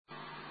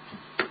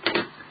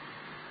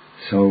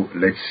So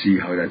let's see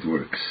how that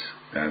works.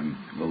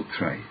 We'll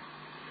try.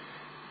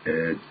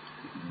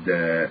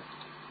 The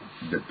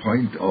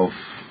point of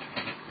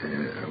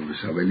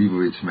Rabbi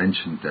Leibowitz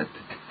mentioned that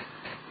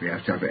we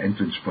have to have an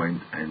entrance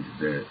point, and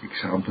the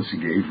examples he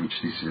gave, which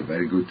this is a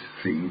very good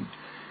thing,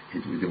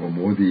 there were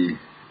more the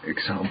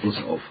examples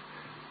of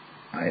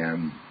I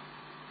am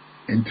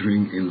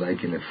entering in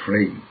a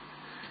frame,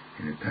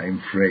 in a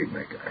time frame,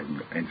 like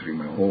I'm entering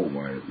my home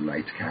or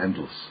light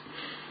candles.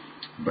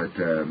 But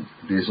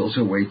there's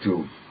also a way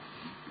to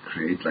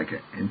create like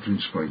an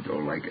entrance point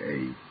or like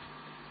a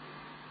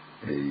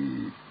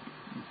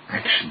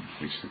action,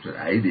 which is what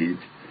I did,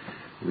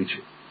 which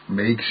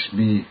makes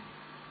me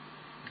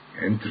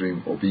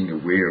entering or being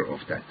aware of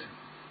that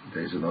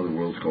there's another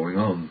world going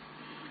on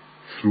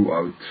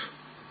throughout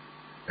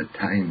a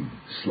time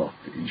slot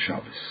in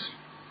Shabbos.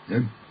 Yeah?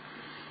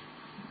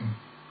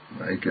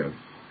 Like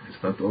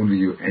it's not only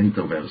you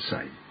enter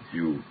Versailles,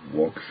 you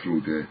walk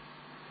through the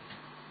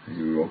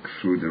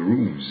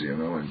rooms,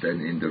 and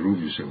then in the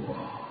room you say,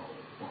 wow,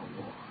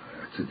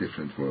 that's a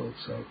different world.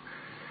 So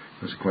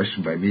there's a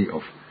question by me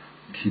of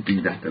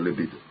keeping that a little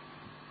bit,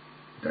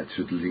 that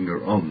should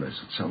linger on, there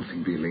should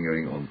something be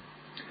lingering on.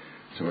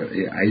 So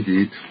I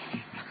did,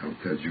 I'll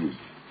tell you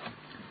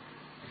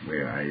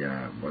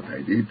what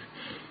I did.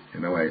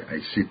 I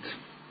sit,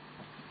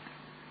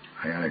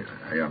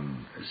 I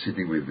am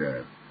sitting with,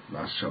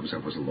 last Shabbos I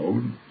was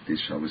alone, this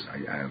Shabbos I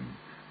am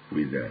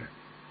with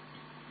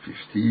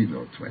 15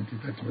 or 20,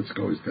 that's what it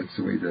goes, that's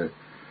the way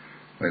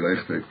my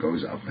life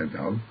goes up and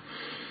down.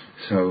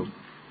 So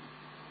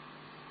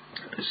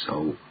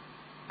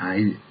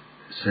I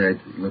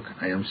said, look,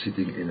 I am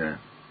sitting in a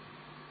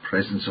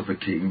presence of a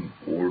king,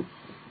 or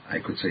I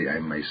could say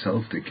I'm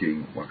myself the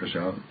king,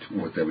 Wakasha,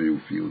 whatever you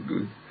feel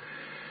good.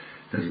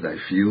 That's what I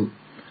feel.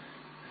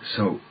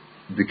 So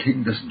the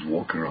king doesn't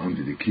walk around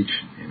in the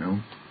kitchen,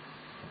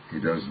 He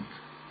doesn't.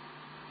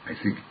 I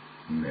think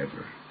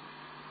never.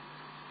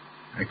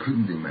 I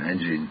couldn't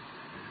imagine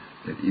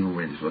that even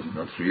when it was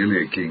not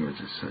really a king, it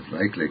was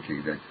likely a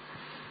king, that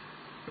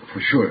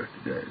for sure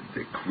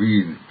the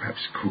queen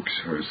perhaps cooks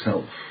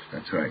herself,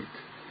 that's right.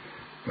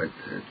 But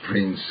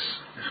Prince,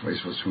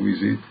 who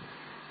is it?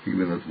 He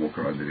will not walk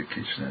around in the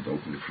kitchen and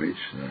open the fridge.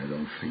 No, I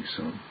don't think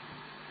so.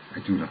 I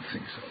do not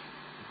think so.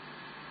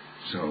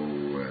 So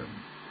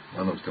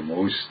one of the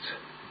most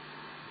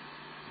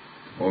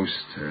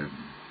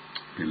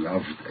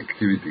beloved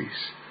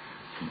activities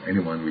from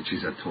anyone which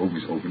is at home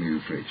is opening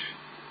the fridge.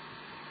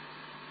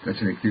 That's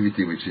an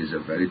activity which is a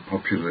very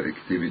popular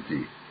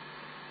activity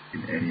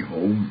in any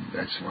home.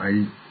 That's why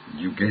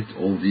you get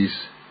all these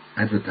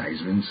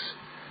advertisements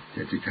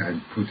that you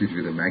can put it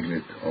with a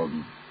magnet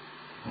on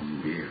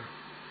where?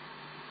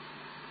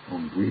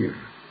 On where?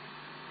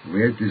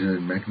 Where does a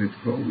magnet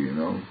go,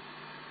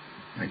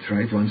 I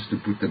tried once to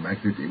put the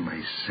magnet in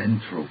my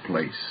central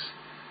place.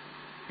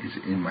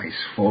 It's in my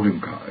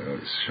Sforim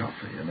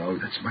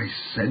that's my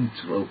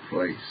central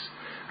place.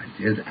 And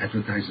here the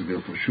advertising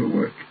will for sure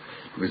work.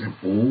 Because I'm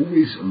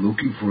always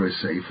looking for a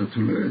safer to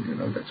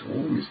learn, that's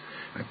always.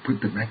 I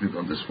put the magnet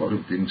on the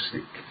Sforim, didn't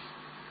stick.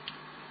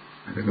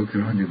 And I looked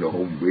around in the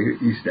home, where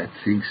is that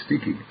thing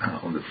sticking?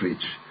 On the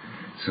fridge.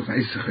 So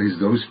is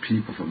those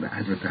people from the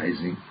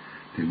advertising,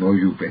 they know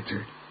you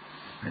better.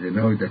 And they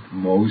know that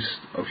most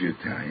of your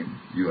time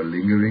you are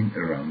lingering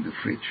around the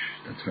fridge.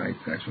 That's right,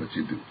 that's what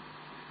you do.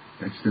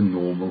 That's the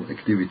normal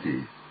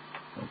activity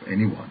of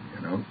anyone,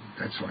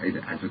 That's why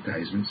the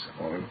advertisements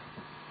are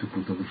to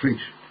put on the fridge.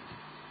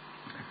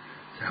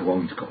 So I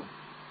won't go.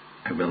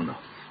 I will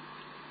not.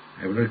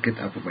 I will not get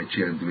up of my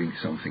chair and doing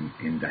something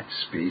in that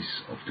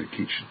space of the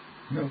kitchen.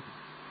 No,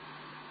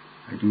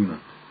 I do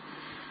not.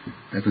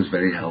 That was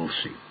very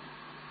healthy.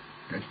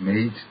 That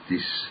made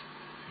this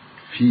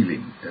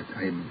feeling that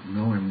I'm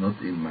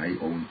not in my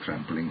own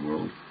trampling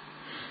world.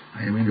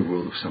 I am in the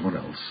world of someone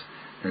else.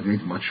 That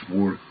made much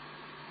more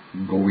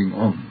going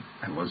on.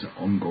 It was an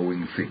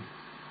ongoing thing.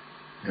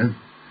 Yeah?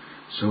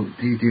 So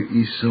there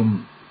is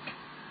some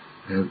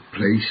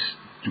place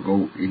to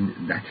go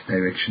in that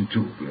direction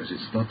too, because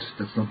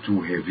that's not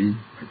too heavy.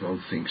 I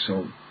don't think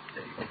so.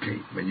 Okay,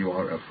 when you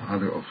are a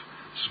father of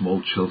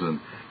small children,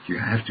 you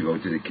have to go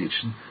to the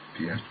kitchen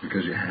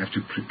because you have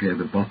to prepare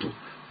the bottle.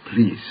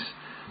 Please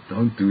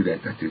don't do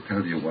that you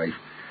tell your wife,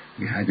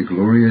 we had a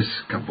glorious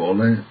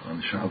Kabbalah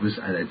on Shabbos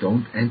and I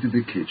don't enter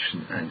the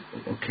kitchen, and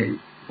okay,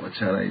 what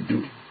shall I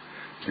do?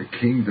 The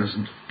king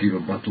doesn't give a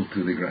bottle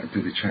to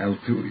the child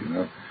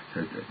too,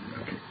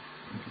 Okay,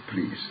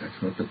 please,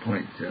 that's not the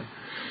point. Yeah?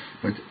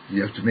 But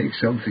you have to make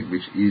something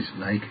which is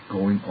like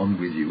going on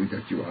with you,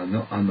 that you are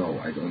no, no,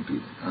 I don't do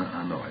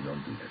that. No, I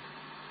don't do that.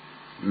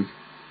 Good.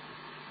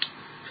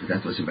 So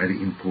that was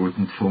very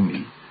important for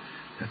me,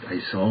 that I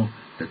saw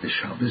that the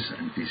Shabbos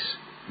and this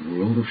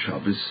world of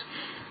Shabbos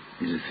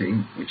is a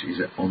thing which is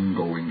an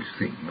ongoing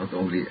thing, not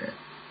only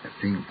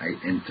a thing I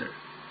enter,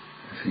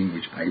 a thing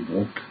which I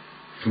walk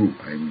through.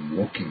 I'm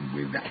walking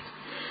with that.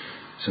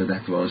 So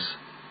that was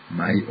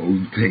my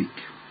own take.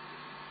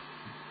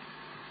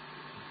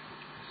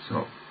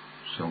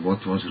 So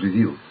what was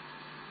revealed?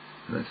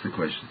 That's the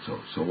question.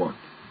 So what?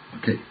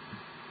 Okay.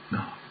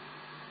 Now,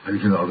 I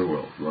live in another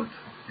world. What?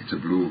 It's a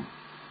blue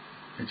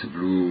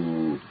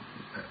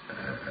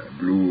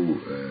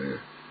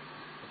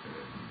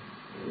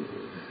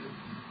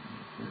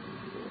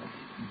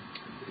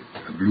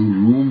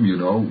room,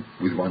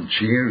 with one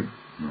chair.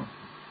 No.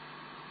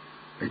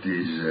 It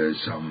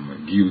is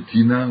some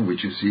guillotina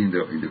which you see in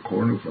the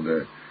corner from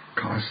the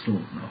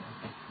castle. No.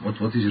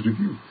 What is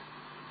revealed?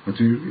 What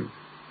is revealed?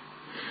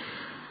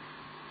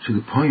 So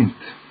the point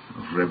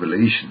of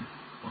revelation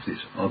of this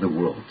other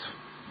world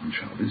on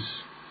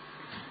Shabbos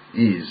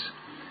is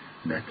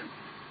that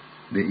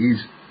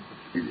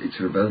it's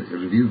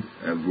revealed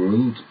a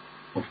world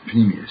of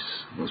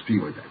Pnimius. We'll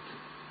speak about that.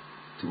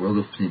 It's a world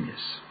of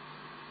Pnimius.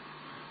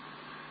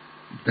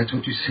 That's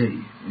what you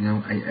say.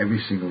 I every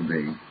single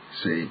day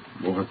say,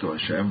 Baruch Atah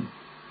Hashem,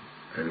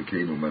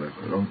 Elokeinu melech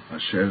haolam,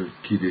 asher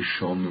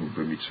kideshanu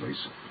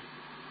b'mitzvosov.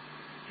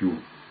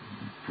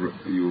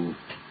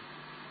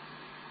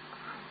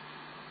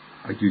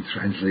 How do you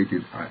translate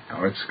it?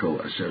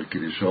 Article Asher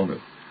kideshanu,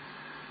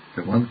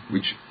 the one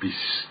which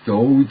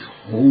bestowed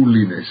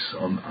holiness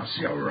on us.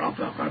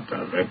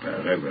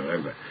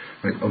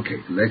 But okay,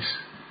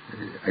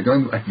 I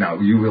don't write now.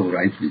 You will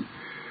write me.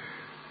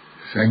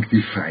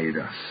 Sanctified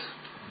us.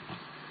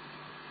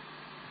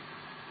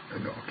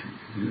 Okay,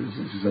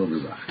 this is all the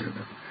Sache.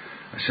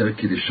 Asher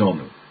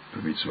kideshanu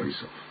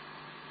b'mitzvosov.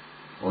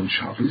 On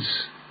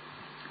Shabbos,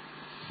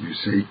 you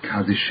say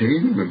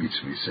kadeshenu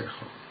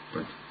b'mitzvosecha,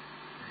 but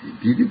he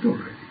did it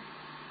already.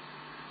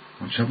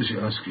 On Shabbos you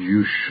ask,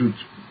 you should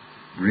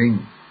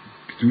bring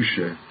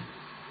Kedusha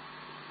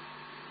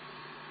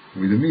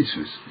with the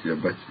mitzvahs. Yeah,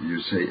 but you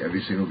say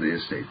every single day a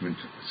statement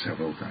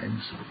several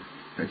times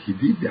that he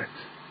did that.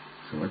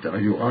 So what are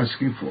you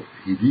asking for?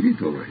 He did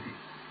it already.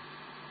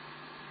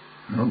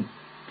 No,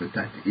 but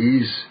that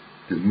is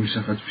the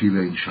Nusach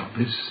HaTfilah in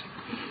Shabbos,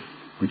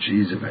 which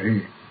is a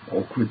very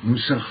awkward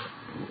Nusach,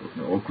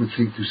 an awkward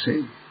thing to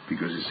say,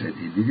 because he said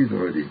he did it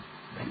already.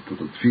 He put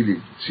on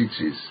Tefillin,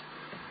 tzitzis,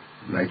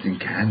 lighting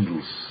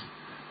candles,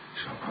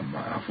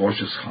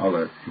 Avoshes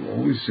Challah. You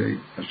always say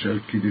Asher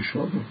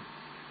Kiddushonu.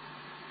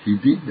 He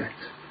did that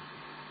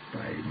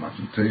by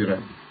Matan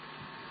Torah.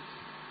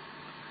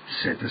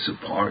 Set us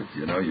apart.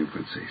 You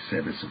could say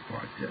set us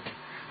apart. Yeah.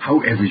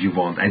 However you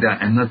want.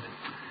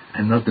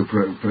 I'm not the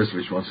person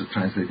which wants to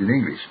translate in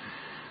English.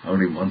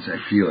 Only once I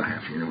feel I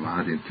have,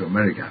 hard into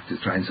America, I have to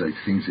translate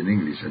things in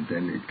English, and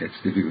then it gets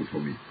difficult for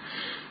me.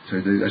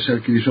 So the Asher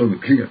Kiddushonu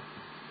clear.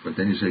 But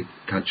then you say,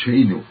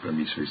 Kachenu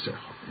b'mitzvosecha.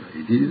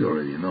 He did it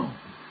already,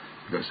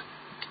 because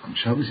on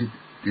Shabbos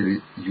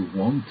you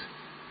won't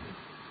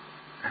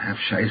have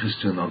shaykhs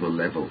to another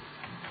level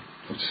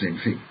of the same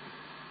thing.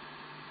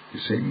 The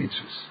same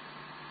mitzvahs.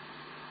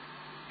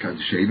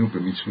 Kachenu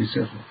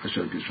b'mitzvosecha.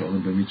 Asher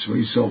kiddushonu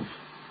b'mitzvosov.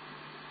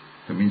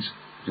 That means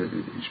that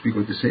you speak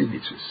of the same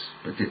mitzvahs,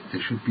 but they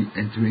should be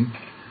entering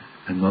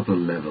another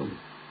level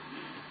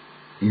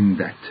in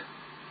that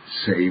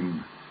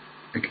same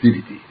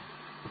activity.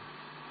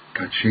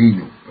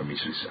 Kachenu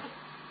b'mitzvosech,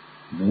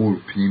 more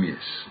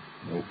pnimius.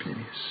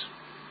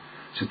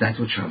 So that's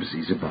what Shabbos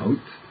is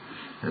about.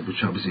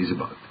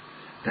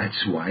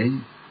 That's why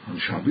on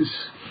Shabbos,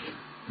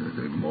 the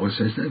Gemara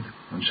says that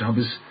on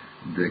Shabbos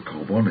the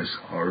korbanos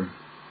are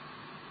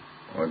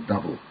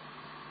double,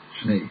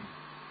 shneim.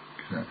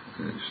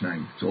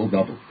 It's all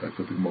double. That's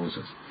what the Gemara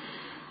says.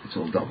 It's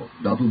all double.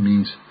 Double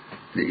means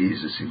there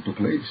is a simple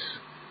place,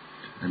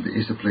 and there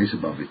is a place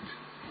above it.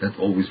 That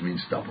always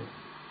means double.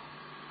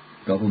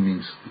 Double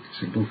means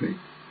simple thing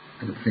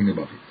and the thing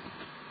above it.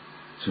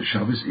 So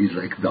Shabbos is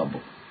like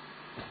double.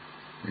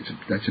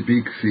 That's a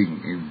big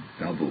thing in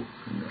double.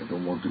 And I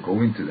don't want to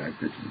go into that.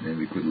 Then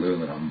we could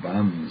learn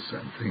Rambans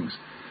and things.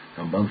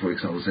 Ramban, for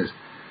example, says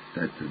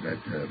that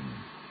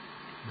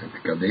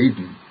Gan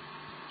Eden,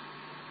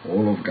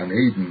 all of Gan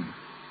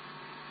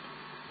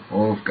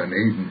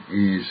Eden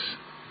is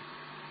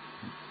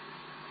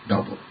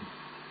double.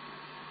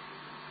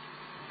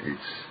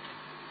 It's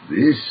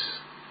this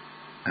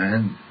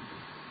and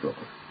the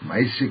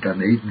Maise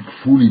Gan Eden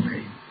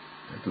Kfulimein.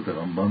 That's what the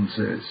Ramban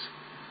says.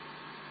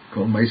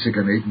 Called Maise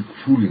Gan Eden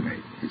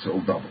Kfulimein. It's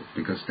all double,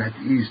 because that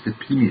is the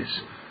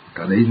Pnimius.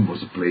 Gan Eden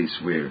was a place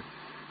where,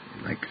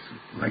 like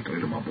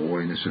Olam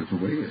Haba in a certain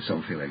way, or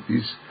something like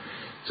this.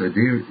 So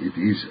there it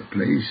is a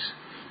place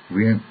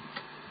where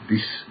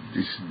this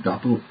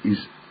double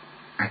is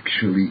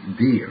actually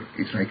there.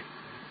 It's like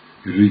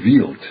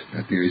revealed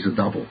that there is a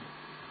double,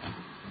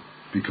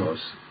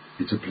 because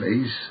it's a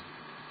place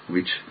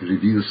which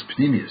reveals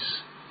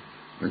Pnimius.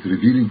 But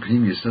revealing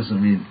Pnimius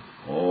doesn't mean,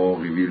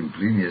 revealing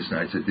Pnimius,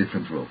 now it's a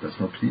different world. That's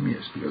not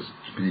Pnimius, because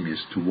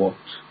Pnimius to what?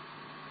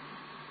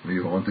 When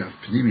you want to have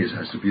Pnimius, it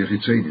has to be a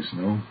Chitzenis,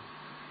 no?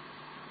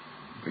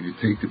 When you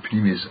take the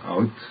Pnimius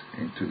out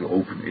into the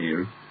open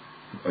air,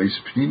 it's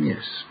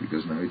Pnimius,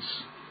 because now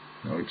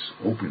it's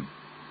open.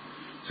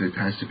 So it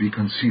has to be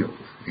concealed,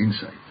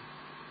 inside.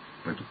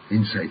 But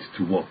inside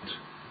to what?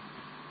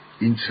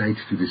 Inside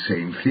to the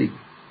same thing.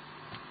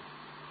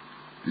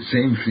 The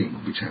same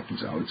thing which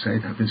happens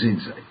outside happens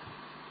inside.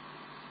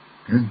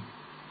 Yeah?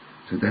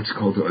 So that's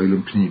called the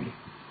Olam Pnimi.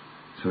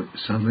 So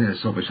suddenly I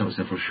saw by Shabbos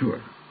that for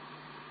sure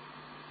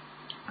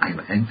I'm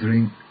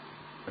entering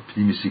a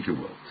Pnimi Sikha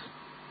world.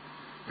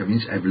 That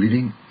means I'm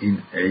living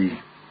in a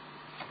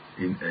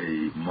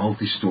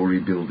multi-story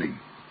building.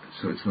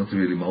 So it's not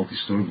really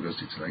multi-story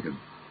because it's like a...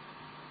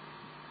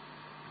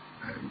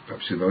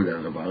 perhaps you know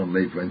that Rabbi Aaron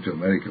Leib went to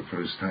America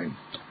first time,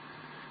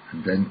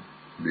 and then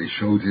they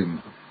showed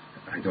him,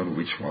 I don't know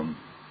which one,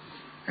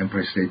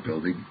 Empire State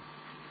Building,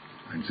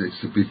 and said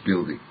it's a big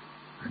building.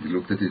 And he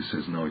looked at it and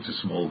says, no, it's a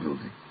small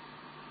building.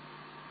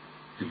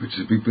 Which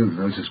is a big building,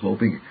 no, it's a small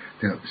building.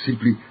 There are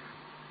simply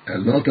a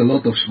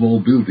lot of small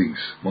buildings,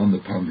 one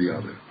upon the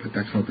other, but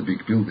that's not a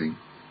big building.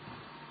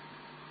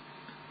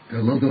 There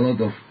are a lot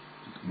of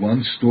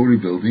one-story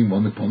building,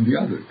 one upon the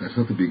other. That's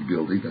not a big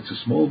building, that's a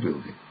small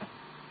building.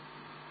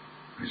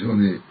 There's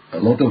only a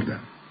lot of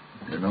them.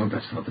 You know,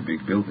 that's not a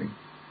big building.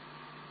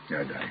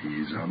 Yeah, he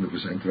is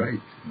 100%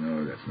 right.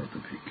 No, that's not a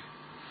big...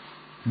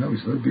 No,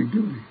 it's not a big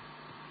building.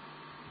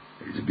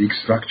 It's a big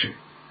structure.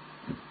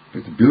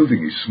 But the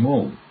building is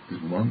small.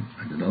 There's one,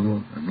 and another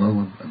one, another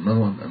one, another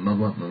one, another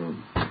one, another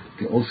one.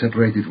 They're all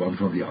separated one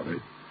from the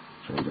other.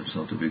 So that's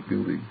not a big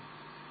building.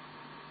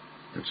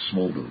 That's a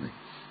small building.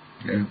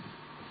 Yeah?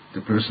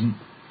 The person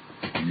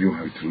knew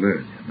how to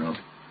learn, you know.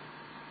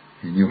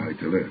 He knew how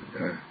to learn.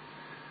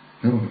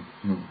 No.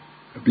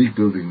 A big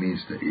building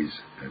means there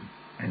is an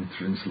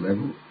entrance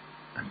level,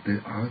 and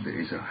there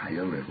is a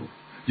higher level.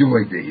 You're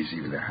right, there is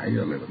even a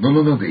higher level.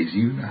 No, there is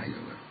even a higher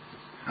level.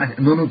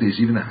 No, there's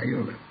even a higher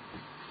level.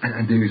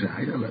 And there is a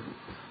higher level.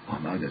 Oh,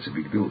 now that's a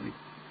big building.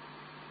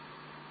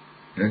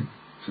 Yeah?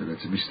 So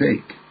that's a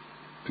mistake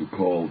to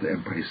call the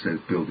Empire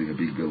State Building a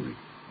big building.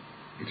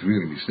 It's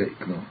really a mistake,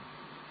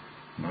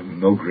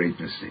 no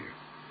greatness there.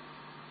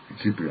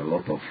 It's simply a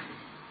lot of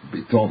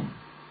beton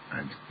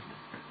and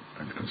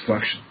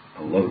construction,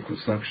 a lot of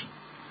construction,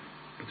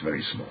 but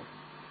very small.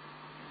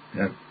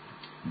 Yeah?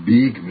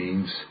 Big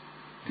means,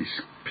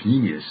 this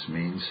pnimius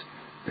means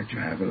that you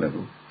have a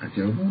level and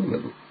you have another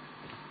level.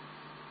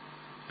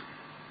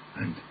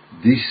 And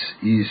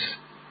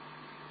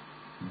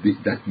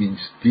that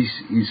means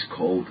this is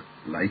called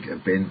like a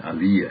Ben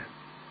Aliyah.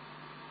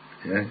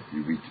 Yeah?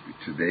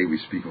 Today we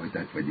speak like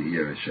that when you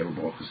hear a Shem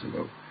Baruch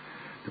about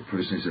the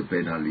person is a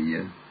Ben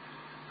Aliyah,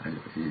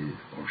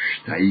 or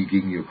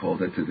steiging, you call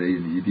that today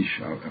in Yiddish,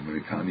 or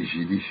Amerikanisch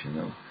Yiddish, you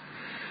know.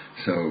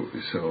 So,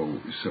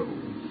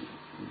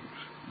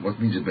 what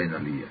means a Ben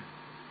Aliyah?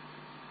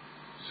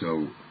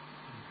 So,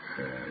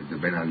 the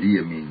Ben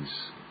Aliyah means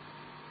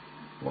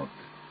what?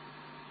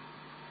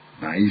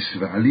 Bais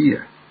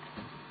v'aliyah.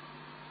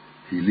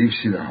 He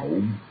lives in a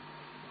home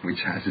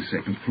which has a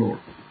second floor.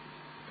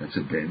 That's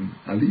a Ben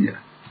Aliyah.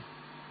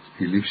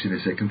 He lives in a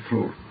second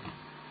floor.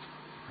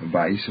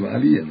 Bais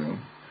v'aliyah, no?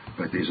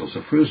 But there's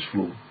also first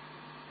floor.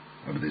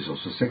 But there's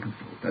also second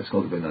floor. That's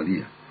called Ben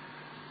Aliyah.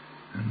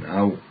 And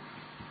now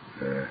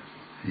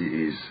he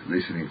is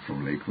listening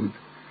from Lakewood,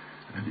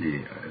 and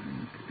he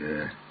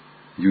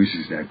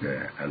uses that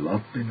a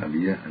lot, Ben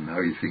Aliyah, and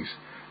now he thinks,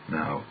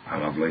 now,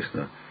 Harav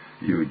Lechter,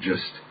 you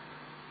just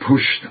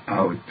pushed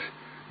out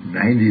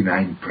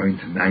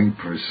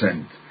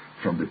 99.9%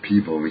 from the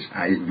people which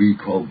we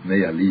call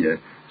Bnei Aliyah,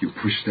 you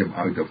pushed them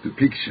out of the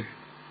picture.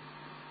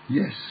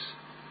 Yes,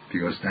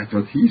 because that's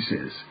what he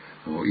says.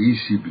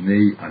 Ro'isi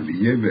Bnei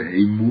Aliyah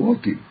v'hei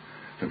mu'otim.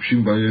 Rav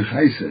Shimon Bar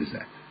Yochai says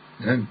that.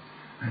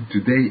 And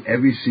today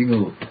every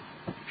single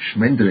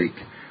shmendrik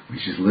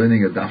which is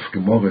learning a Daf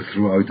Gemara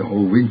throughout the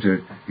whole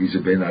winter is a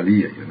Ben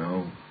Aliyah, you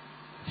know.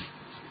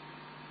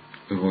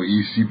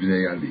 Ro'isi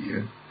Bnei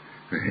Aliyah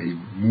v'hei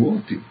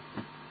mu'otim.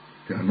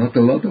 There are not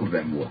a lot of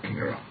them walking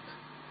around.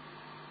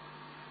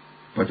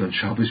 But on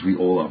Shabbos we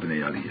all are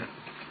Bnei Aliyah.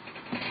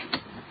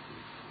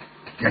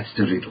 That's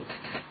the riddle.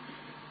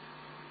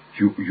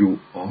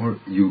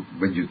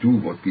 When you do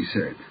what we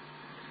said,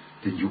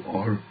 then you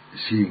are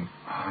seeing,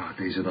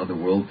 there's another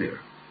world there.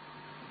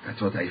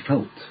 That's what I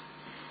felt.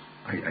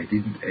 I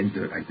didn't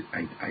enter,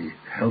 I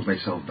held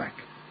myself back.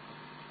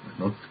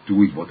 Not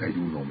doing what I do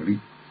normally.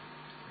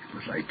 It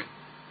was like,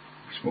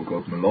 we spoke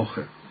about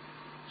Meloche.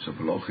 So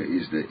Meloche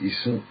is the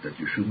Issa, that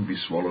you shouldn't be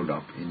swallowed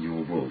up in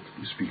your world.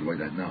 We speak about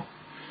that now.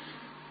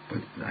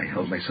 But I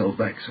held myself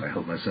back, so I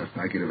held myself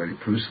back in a very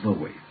personal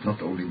way.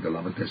 Not only in the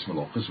Lamates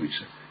Meloches,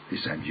 which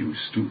this I'm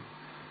used to.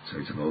 So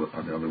it's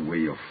another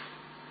way of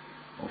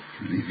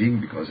living,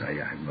 because I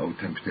have no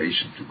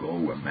temptation to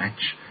go a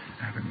match,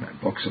 have a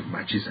box of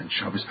matches and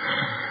Shabbos.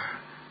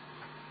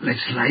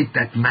 Let's light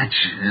that match,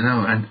 you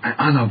know, and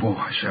Anabo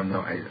Hashem.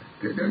 No,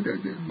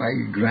 my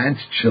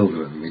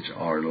grandchildren, which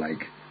are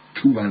like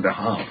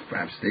 2.5,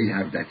 perhaps they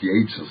have that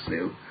yetzer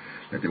still,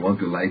 that they want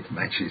to light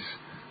matches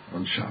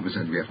on Shabbos,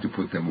 and we have to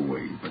put them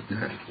away. But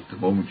the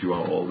moment you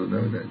are older,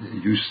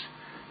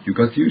 you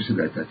got used to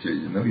that.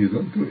 You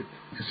don't do it.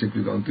 You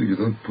simply don't do it. You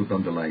don't put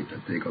on the light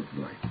and take out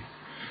the light.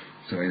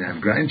 So when I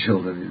have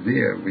grandchildren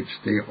there, which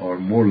they are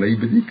more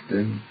lebendig,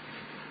 then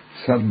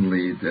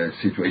suddenly the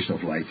situation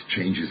of light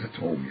changes at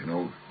home, you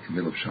know, in the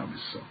middle of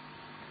Shabbos. So,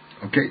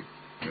 okay.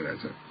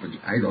 But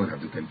I don't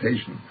have the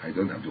temptation. I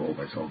don't have to hold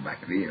myself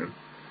back there.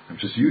 I'm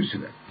just used to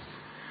that.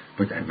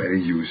 But I'm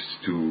very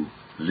used to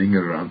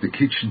linger around the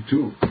kitchen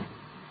too.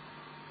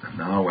 And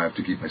now I have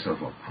to keep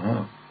myself up.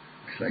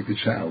 It's like the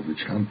child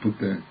which can't put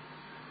the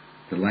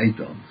light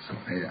on. So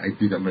I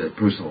did a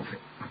personal thing.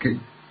 Okay?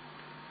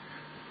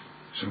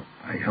 So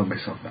I held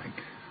myself back.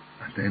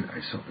 And then I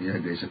saw,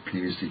 there's a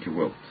Pneumistic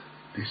world.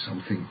 There's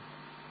something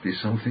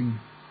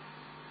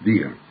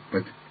there.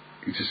 But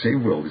it's the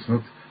same world. It's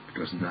not,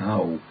 because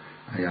now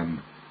I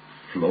am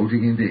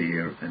floating in the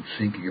air and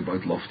thinking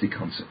about lofty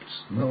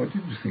concepts. No, I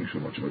didn't think so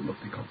much about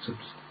lofty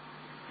concepts.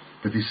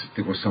 But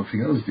there was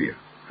something else there.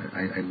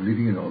 I'm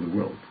living in another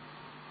world.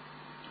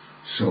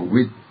 So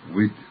what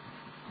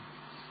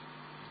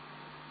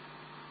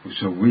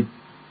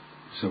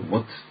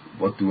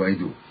do I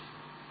do?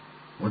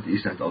 What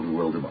is that other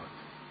world about?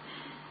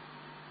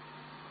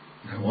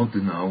 I want to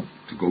now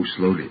to go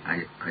slowly.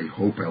 I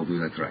hope I'll do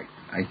that right.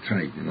 I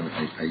tried,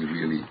 I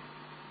really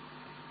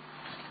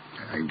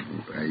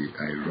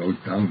I wrote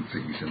down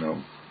things,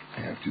 I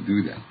have to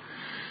do that.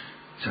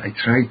 So I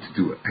tried to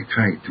do it. I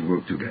tried to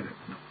work together.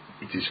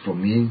 It is for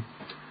me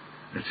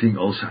a thing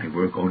also. I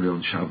work only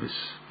on Shabbos.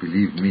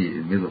 Believe me, in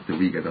the middle of the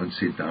week I don't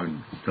sit down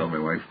and tell my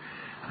wife,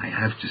 I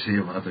have to say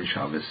about on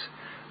Shabbos,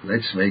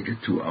 let's make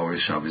it 2-hour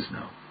Shabbos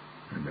now.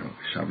 And now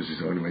Shabbos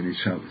is only when it's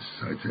Shabbos.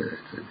 So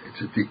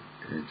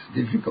it's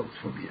difficult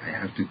for me. I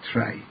have to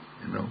try,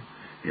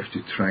 You have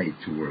to try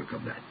to work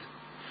on that.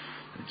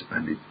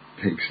 And it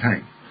takes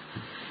time.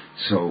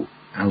 So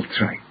I'll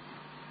try.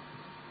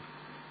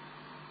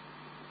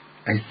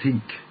 I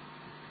think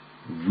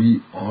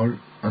we are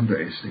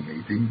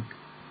underestimating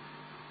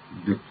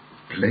the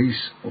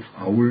place of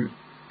our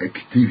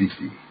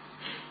activity,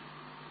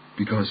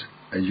 because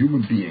a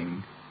human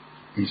being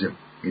is an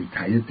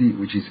entirety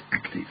which is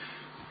active.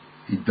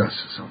 He does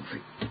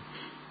something.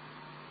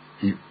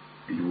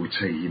 You would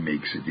say he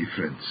makes a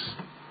difference.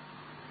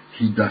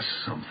 He does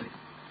something.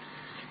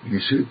 In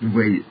a certain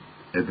way,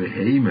 a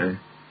behemoth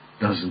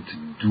doesn't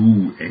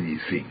do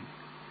anything.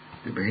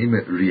 The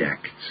behemoth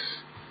reacts.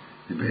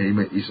 The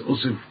behemoth is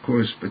also, of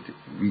course, but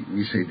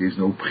we say there's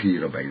no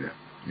bchira by that.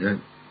 Yeah?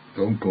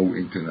 Don't go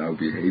into now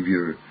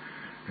behavior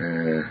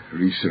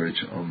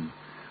research on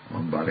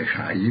Balei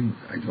Chayim.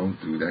 I don't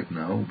do that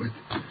now, but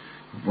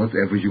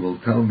whatever you will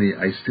tell me,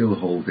 I still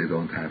hold they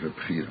don't have a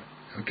bchira.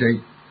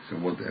 Okay? So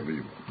whatever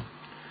you want.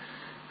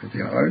 But they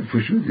are,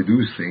 for sure, they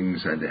do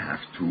things and they have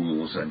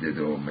tools and they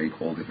do make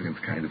all different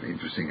kind of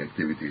interesting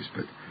activities,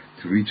 but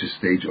to reach a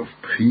stage of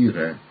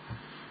bchira,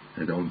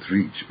 they don't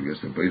reach, because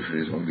the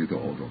bchira is only the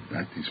Odom.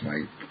 That is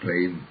my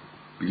plain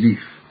belief.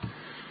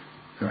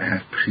 So I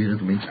have bchira,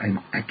 it means I'm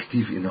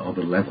active in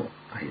another level.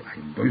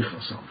 I'm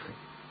boicher something.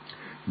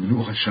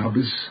 Menucha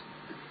Shabbos,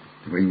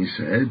 the way we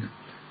said,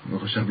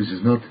 Menucha Shabbos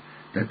is not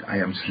that I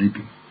am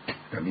sleeping.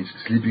 That means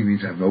sleeping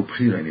means I have no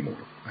bchira anymore.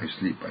 I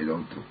sleep, I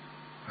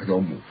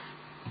don't move.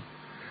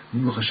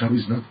 Menucha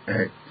Shabbos is not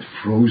a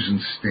frozen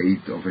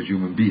state of a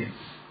human being.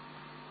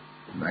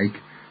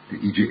 Like the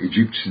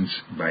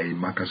Egyptians by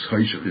Makas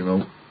Choshech,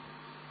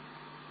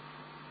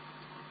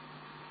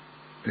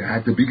 they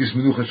had the biggest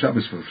Menucha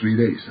Shabbos for 3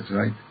 days, that's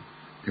right.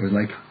 They were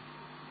like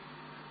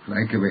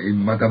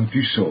in Madame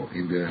Tussaud,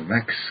 in the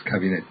Max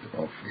cabinet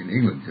in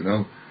England,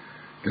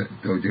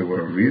 they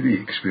were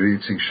really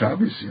experiencing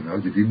Shabbos,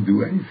 they didn't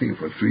do anything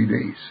for 3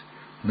 days.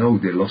 No,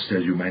 they lost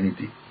their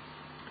humanity.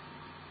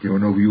 They were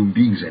no human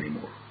beings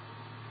anymore.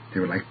 They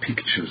were like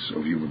pictures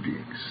of human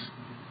beings.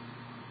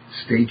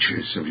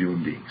 Statues of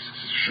human beings.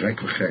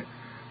 Schreckliche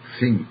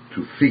thing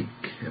to think,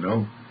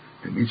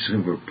 The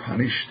Mitzrayim were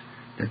punished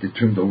that they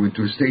turned over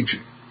into a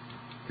statue.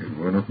 They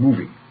were not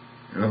moving,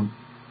 And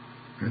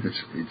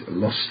it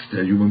lost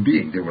their human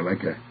being. They were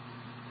like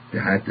they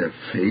had their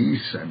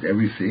face and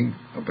everything,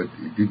 but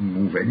it didn't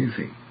move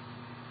anything.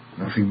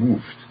 Nothing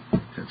moved.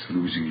 That's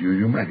losing your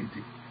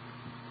humanity.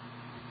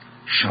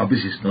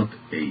 Shabbos is not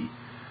a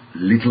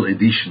little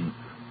edition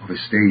of a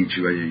stage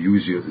where you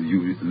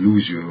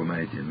lose your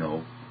humanity.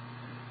 No.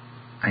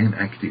 I am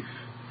active.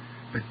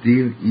 But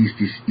there is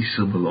this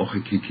Isser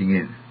Malocha kicking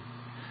in.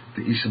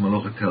 The Isser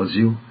Malocha tells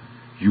you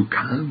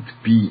can't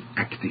be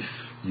active.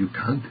 You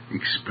can't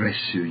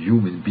express your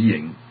human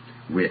being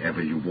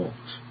wherever you want.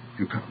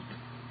 You can't.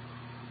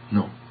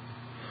 No.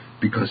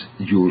 Because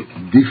your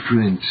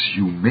difference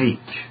you make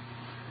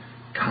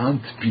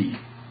can't be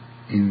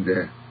in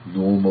the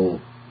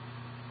normal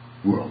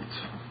world.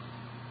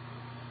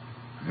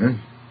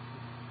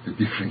 The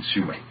difference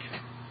you make.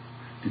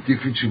 The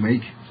difference you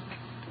make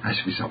has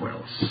to be somewhere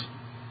else.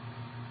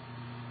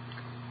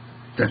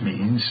 That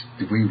means,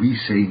 the way we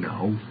say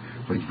now,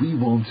 when we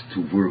want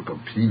to work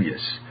on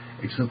Pnimius,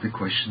 it's not a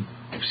question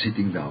of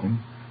sitting down,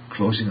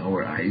 closing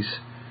our eyes,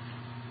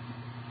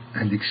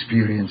 and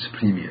experience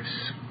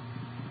Pnimius.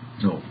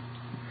 No.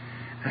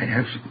 I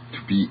have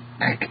to be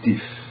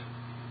active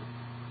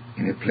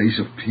in a place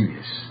of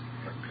Pnimius,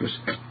 because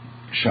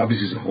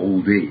Shabbos is a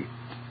whole day.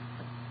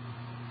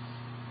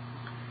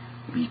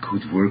 We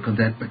could work on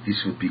that, but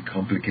this would be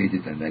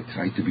complicated, and I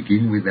tried to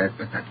begin with that,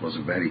 but that was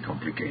very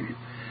complicated.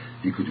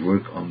 You could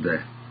work on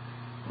the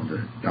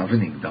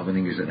davening.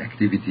 Davening is an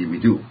activity we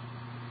do.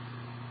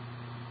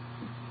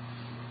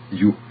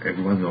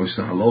 Everyone knows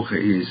the halacha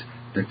is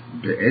that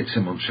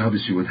be'etzem on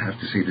Shabbos you would have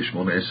to say the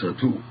Shmona Esrei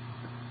too.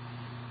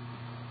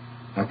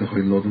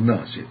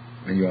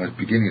 When you are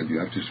beginning it, you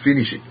have to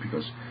finish it,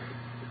 because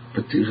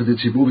but the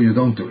tzibur you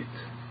don't do it.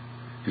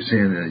 You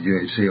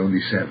say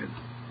only 7.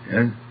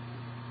 Yeah.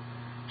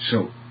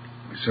 So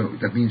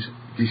that means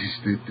this is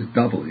the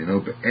double.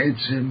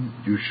 Be'etzem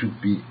you should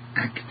be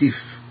active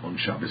on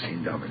Shabbos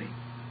in davening.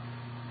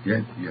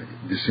 Yeah,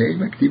 the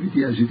same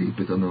activity as you did,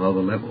 but on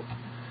another level.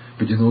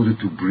 But in order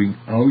to bring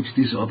out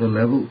this other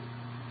level,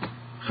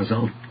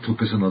 Chazal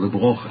took us another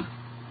brocha.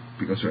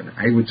 Because when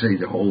I would say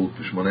the whole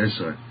Shmona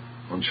Esrei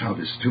on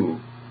Shabbos too,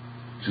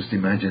 just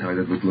imagine how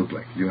that would look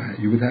like. You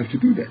would have to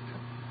do that.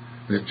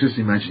 But just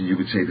imagine you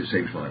would say the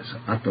same Shmona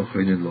Esrei. Ato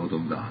choinen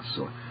lodom das.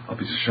 So, up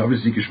it's a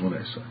Shabbos dike Shmona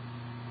Esrei.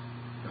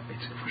 No,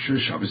 it's for sure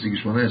Shabbos dike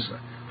Shmona Esrei.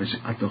 But it's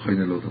Ato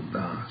choinen lodom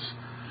das.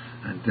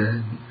 And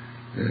then,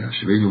 then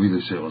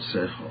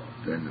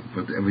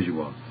whatever you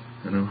want,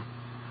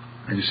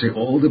 and you say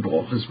all the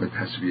brochas, but it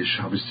has to be a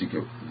Shabbos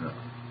tzigah. No,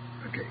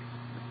 okay.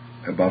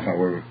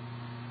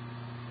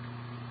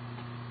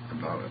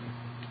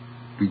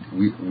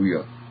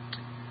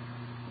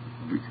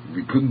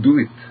 We couldn't do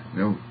it.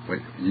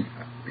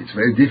 It's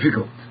very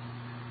difficult.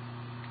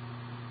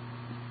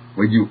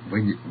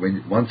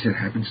 When once it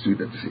happens to you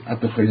that you say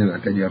At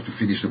and then you have to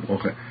finish the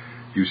brocha,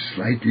 you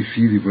slightly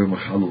feel you were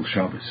Machalul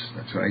Shabbos.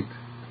 That's right.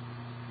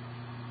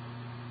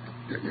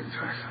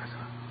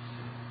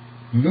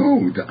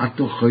 No, the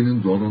Ato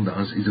Choinen Lodom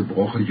Das is a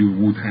brocha you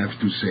would have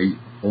to say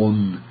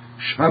on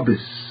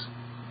Shabbos,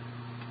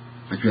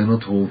 but we are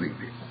not holding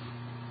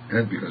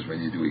it, because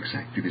when you do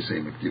exactly the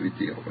same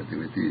activity or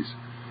whatever it is,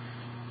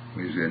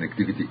 when you do an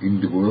activity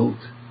in the world,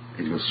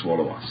 it will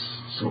swallow us.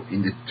 So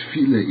in the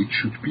Tefillah it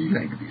should be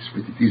like this,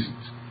 but it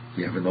isn't.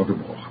 We have another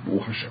brocha,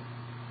 Baruch Hashem.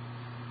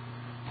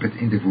 But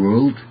in the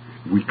world,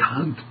 we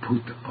can't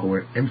put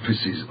our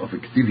emphasis of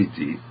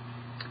activity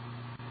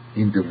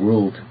in the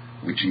world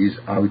which is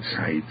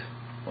outside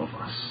of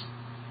us.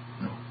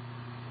 No.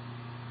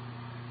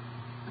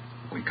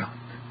 We can't.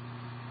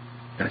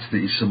 That's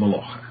the Issa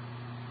Malocha.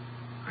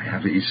 I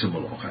have the Issa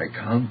Malocha. I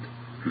can't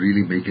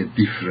really make a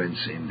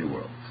difference in the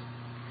world.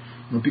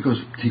 Not because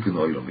of Tikkun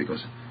Olam,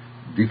 because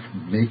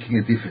making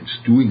a difference,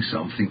 doing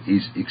something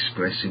is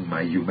expressing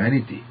my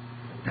humanity.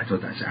 That's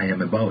what I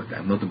am about.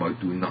 I'm not about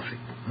doing nothing.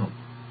 No.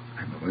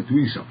 I'm about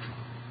doing something.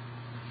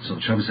 So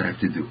on Shabbos I have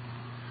to do.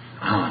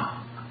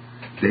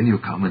 Then you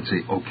come and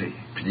say, okay,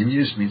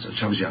 Pnimius means on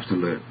Shabbos you have to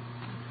learn.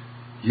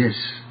 Yes,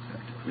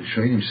 the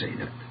Rishonim say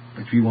that,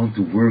 but we want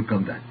to work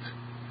on that.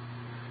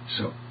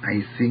 So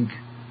I think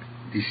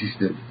this is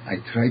I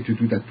try to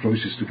do that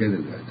process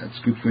together. That's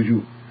good for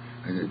you.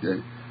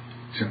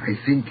 So I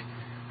think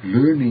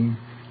learning,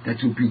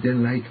 that would be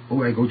then like,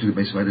 I go to the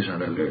Beis Medrash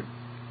and I learn.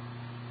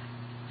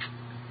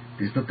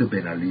 It's not the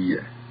Ben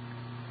Aliyah.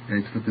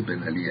 It's not the Ben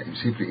Aliyah. I'm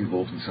simply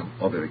involved in some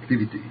other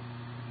activity.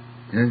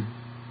 Yeah?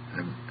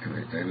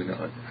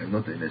 I'm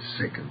not in a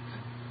second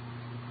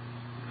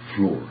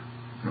floor.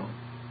 No.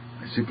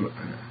 I simply,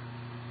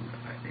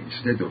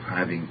 instead of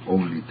having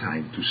only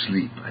time to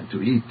sleep and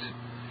to eat,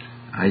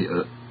 I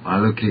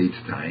allocate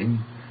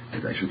time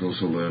that I should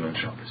also learn on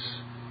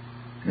Shabbos.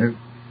 Yeah?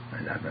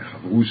 And I have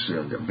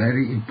a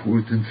very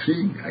important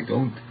thing.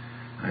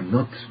 I'm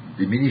not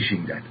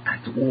diminishing that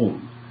at all.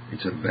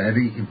 It's a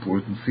very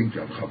important thing to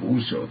have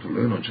Chavrusa, to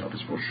learn on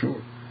Shabbos for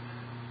sure.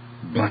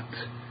 But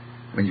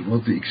when you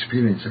want to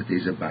experience that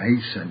there's a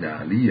Bais and the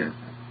Aliyah,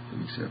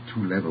 which are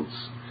 2 levels,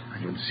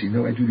 and you want to see,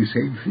 no, I do the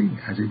same thing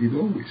as I did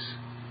always.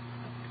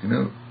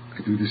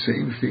 I do the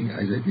same thing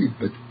as I did,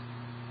 but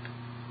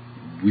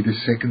with a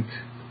second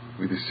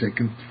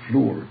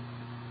floor.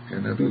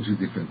 And that's a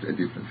different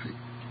thing.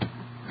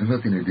 I'm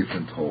not in a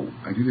different home.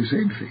 I do the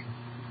same thing.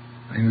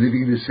 I'm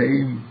living in the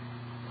same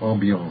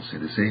ambiance,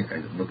 in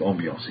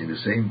the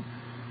same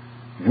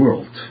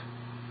world.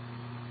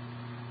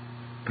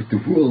 But the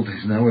world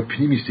is now a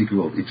pneumistic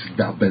world. It's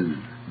double.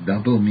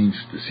 Double means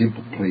the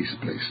simple place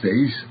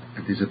stays,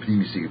 and there's a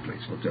pneumistic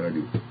place. What do I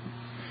do?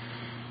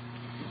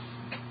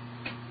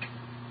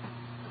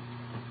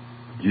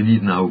 You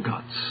need now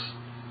guts,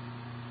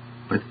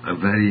 but a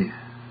very,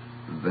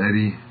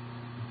 very,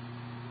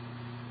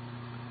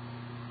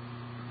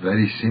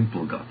 very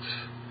simple guts.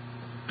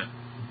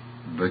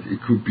 But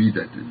it could be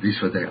that this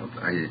what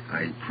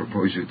I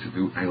propose you to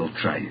do. I will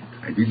try it.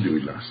 I didn't do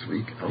it last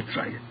week. I'll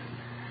try it.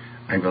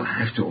 I will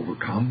have to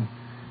overcome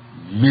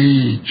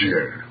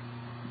major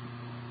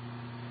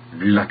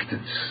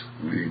reluctance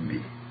within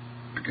me,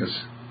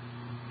 because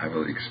I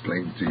will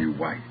explain to you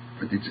why.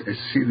 But it's a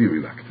silly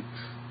reluctance,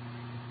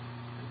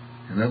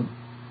 but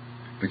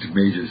it's a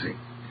major thing.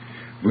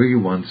 Were you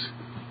once,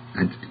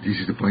 and this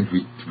is the point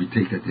we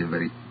take that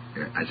in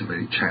as a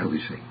very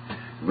childish thing.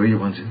 Were you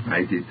once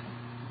invited,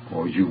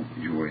 or you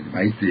were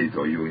invited,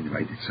 or you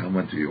invited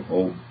someone to your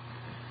home,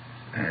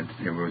 and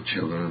there were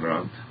children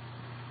around,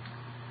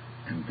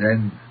 and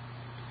then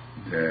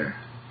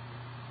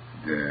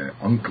the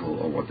uncle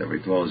or whatever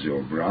it was,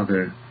 your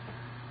brother,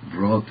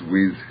 brought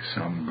with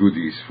some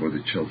goodies for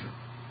the children.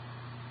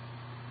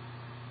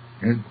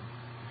 And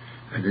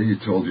then you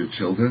told your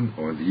children,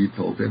 or he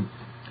told them,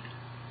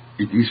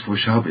 it is for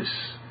Shabbos,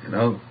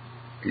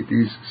 it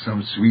is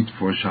some sweet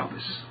for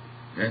Shabbos.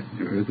 Yeah?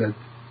 You heard that?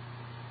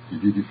 You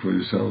did it for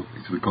yourself,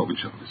 it's the Kavod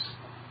Shabbos.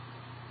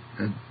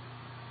 And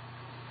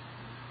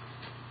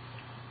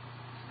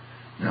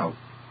now,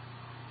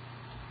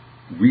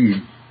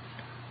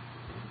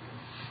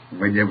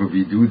 whenever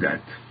we do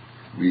that,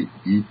 we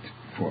eat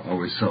for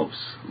ourselves,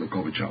 the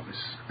Kavod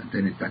Shabbos, and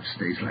then that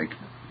stays like,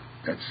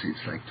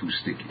 it's like too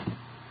sticky.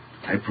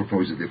 I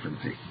propose a different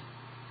thing.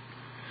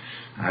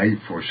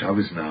 For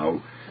Shabbos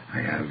now,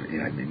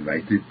 I'm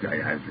invited,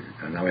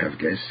 and now I have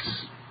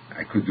guests.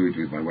 I could do it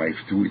with my wife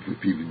too. It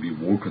would even be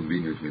more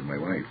convenient with my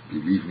wife,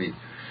 believe me.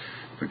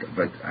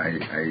 But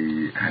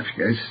I have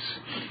guests.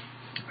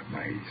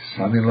 My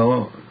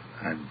son-in-law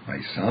and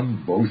my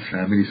son, both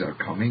families are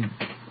coming.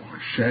 Oh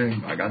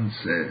Hashem, a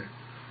ganze,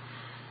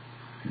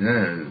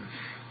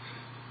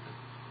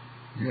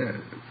 yeah,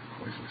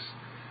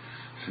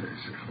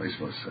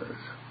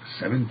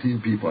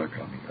 17 people are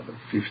coming, other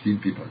 15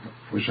 people are coming.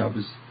 For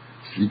Shabbos,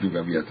 sleeping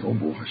when we are at home,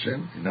 Baruch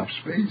Hashem, enough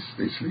space,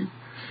 they sleep.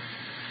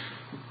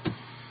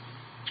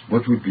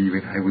 What would be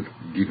when I would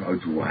give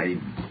out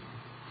wine,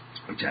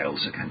 which I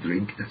also can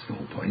drink, that's the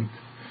whole point.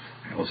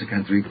 I also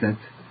can drink that,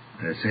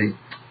 and I say,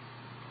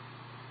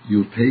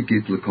 you'll take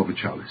it L'Kavod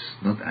Shabbos,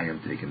 not I am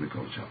taking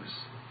L'Kavod Shabbos.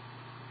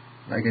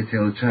 Like I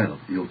tell a child,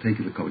 you'll take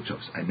it L'Kavod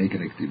Shabbos. I make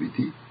an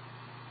activity,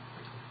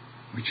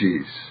 which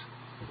is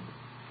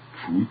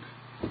food,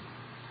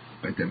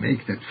 but I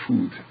make that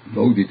food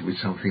loaded with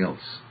something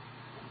else.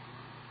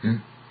 Yeah?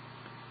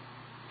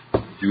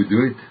 You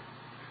do it?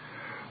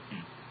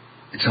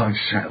 It sounds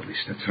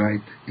childish, that's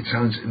right. It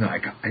sounds, no, I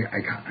can't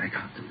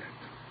do that.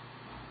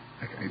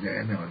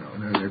 No,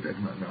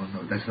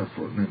 that's not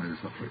for,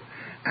 that's not for it.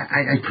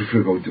 I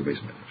prefer going to Beis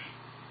Medrash.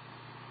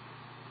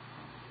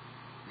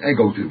 I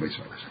go to the Beis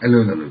Medrash. I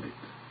learn a little bit.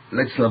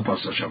 Let's learn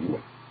Pascha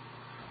Shavua.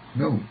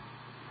 No.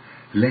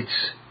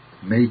 Let's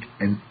make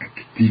an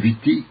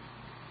activity.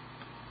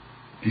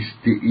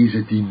 There is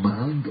a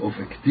demand of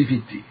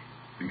activity,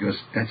 because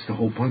that's the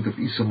whole point of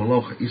Isa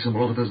Malocha. Isa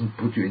Malocha doesn't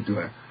put you into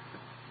a...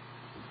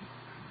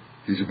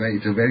 It's a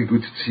very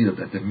good tzir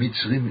that the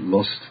Mitzrim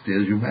lost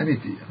their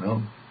humanity,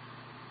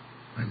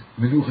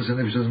 Menuchas and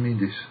Nefesh doesn't mean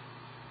this.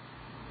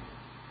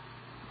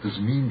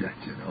 Doesn't mean that,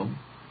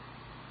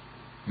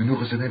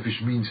 Menuchas and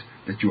Nefesh means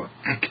that you are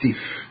active.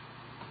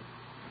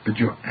 But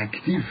you are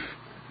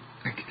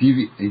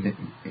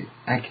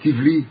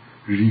actively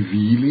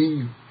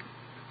revealing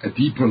a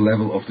deeper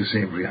level of the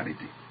same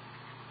reality.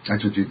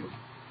 That's what you do.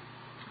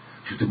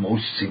 For the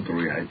most simple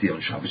reality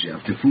on Shabbos, you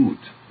have the food.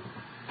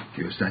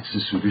 Because that's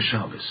the Suda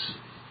Shabbos.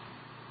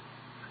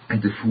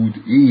 And the food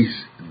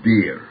is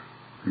there,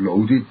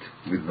 loaded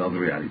with another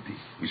reality.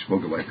 We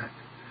spoke about that.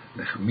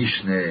 Lech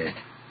Mishneh,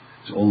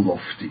 it's all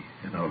lofty,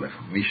 Lech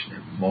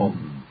Mishneh,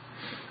 Mon,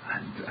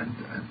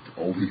 and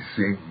all these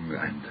things,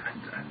 and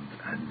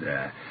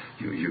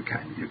you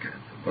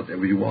can,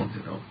 whatever you want,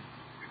 you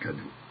can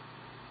do.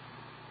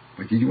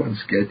 But did you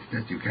once get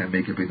that you can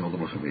make a Ben Olam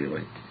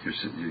HaChavera? You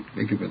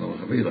make a Ben Olam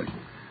HaChavera,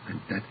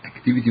 and that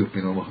activity of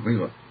Ben Olam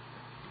HaChavera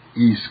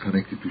is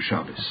connected to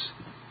Shabbos.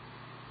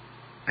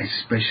 I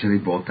specially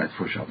bought that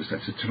for Shabbos,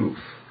 that's the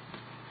truth.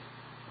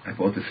 I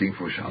bought a thing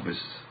for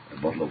Shabbos, a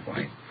bottle of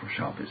wine for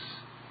Shabbos.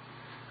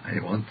 I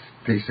want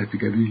to taste that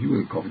together with you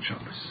at Kavod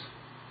Shabbos.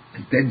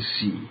 And then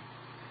see,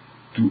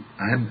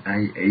 am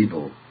I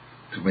able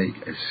to make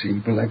a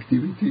simple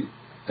activity,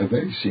 a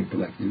very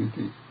simple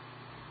activity,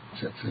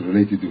 that's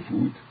related to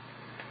food,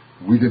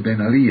 with a Ben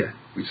Aliyah,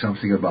 with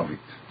something above it.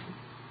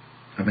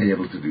 Am I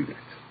able to do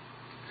that?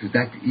 So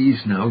that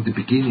is now the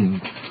beginning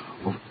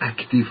of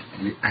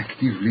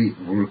actively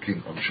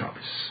working on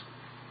Shabbos.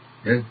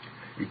 Yeah?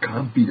 It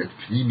can't be that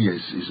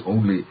Pnimius is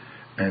only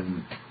a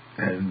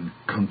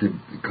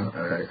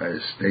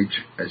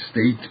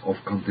state of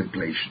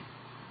contemplation.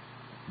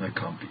 No, it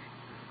can't be,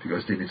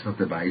 because then it's not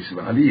the Bais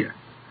Aliyah.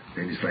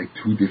 Then it's like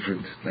two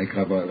different, like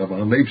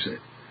Rabban Leib said.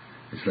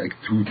 It's like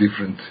two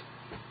different.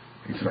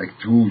 It's like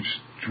two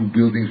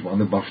buildings,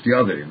 one above the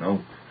other.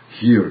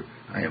 Here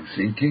I am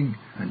thinking,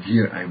 and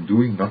here I am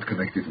doing, not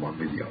connected one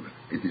with the other.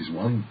 It is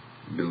one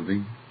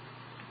building.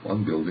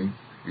 One building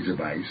is a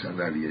Bais and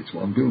Aliyah. It's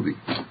one building.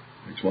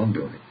 It's one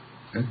building.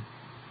 Eh?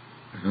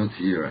 It's not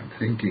here I'm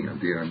thinking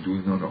and there I'm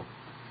doing. No.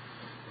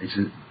 It's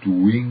a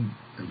doing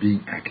and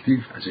being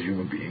active as a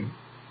human being.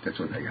 That's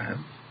what I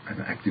am. I'm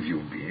an active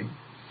human being.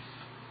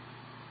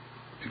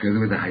 Together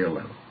with a higher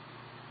level.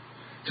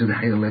 So the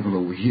higher level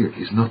over here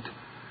is not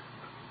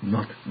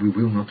we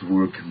will not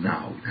work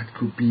now. That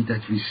could be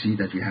that we see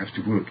that we have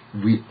to work.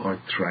 We are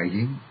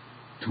trying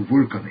to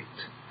work on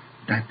it.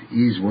 That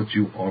is what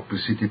you are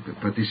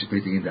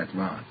participating in that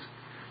Vat.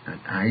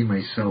 And I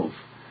myself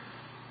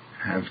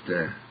have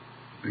the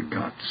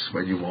guts,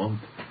 when you want,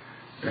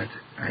 that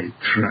I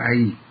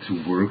try to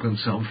work on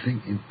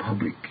something in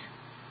public.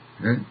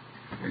 Yeah?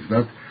 It's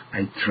not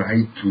I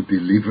try to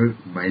deliver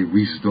my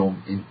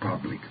wisdom in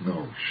public.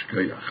 No,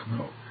 shkoyach,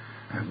 no.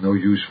 I have no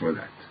use for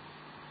that.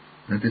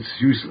 That it's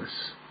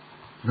useless.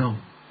 No.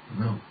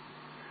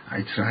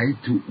 I try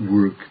to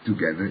work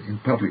together in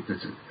public.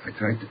 That's it. I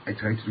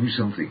try to do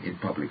something in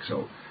public.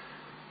 So,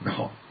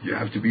 no, you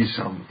have to be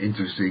some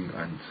interesting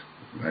and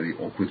very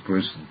awkward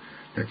person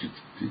that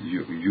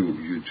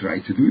you try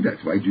to do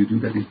that. Why do you do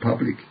that in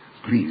public?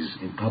 Please,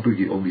 in public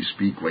you only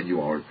speak when you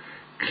are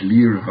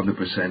clear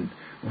 100%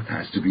 what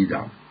has to be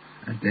done,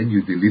 and then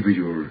you deliver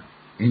your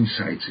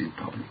insights in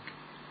public.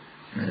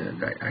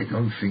 And I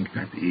don't think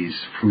that is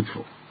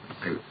fruitful.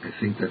 I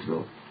think that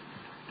will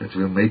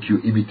make you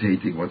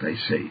imitating what I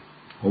say.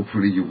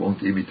 Hopefully you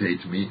won't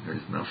imitate me.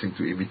 There's nothing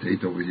to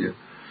imitate over here.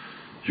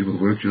 You will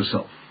work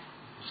yourself.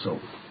 So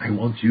I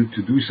want you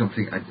to do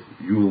something, and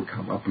you will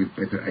come up with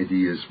better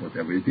ideas,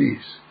 whatever it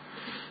is.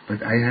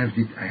 But I had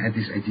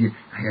this idea.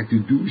 I had to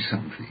do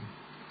something.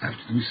 I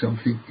have to do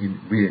something in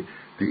where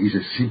there is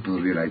a simple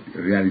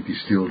reality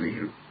still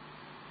there,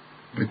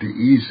 but there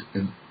is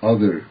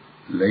another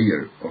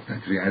layer of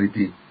that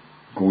reality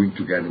going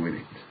together with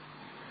it.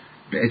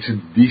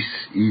 This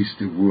is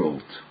the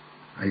world.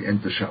 I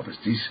enter Shabbos.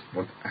 This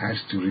what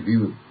has to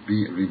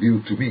be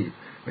revealed to me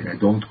when I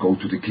don't go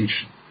to the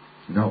kitchen.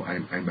 Now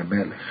I'm a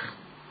melech,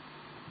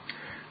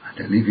 and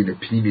I live in a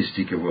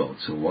pneumistic world.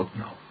 So what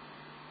now?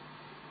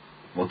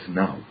 What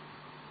now?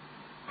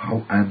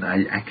 How am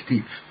I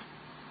active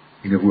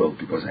in the world?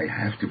 Because I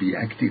have to be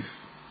active.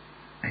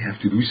 I have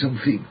to do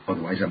something,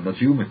 otherwise I'm not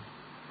human.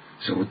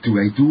 So what do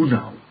I do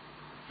now?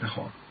 I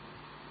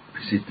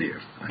sit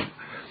there. I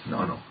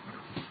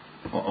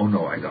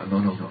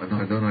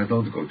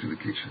don't go to the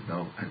kitchen.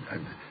 No,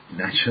 and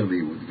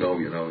naturally would go,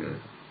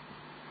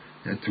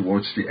 and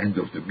towards the end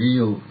of the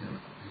meal,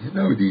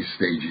 these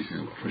stages,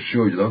 for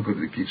sure you don't go to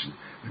the kitchen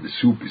when the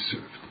soup is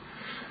served.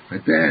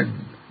 But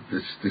then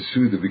the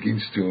soup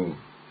begins to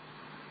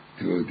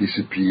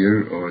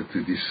disappear or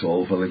to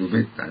dissolve a little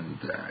bit, and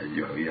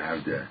you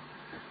have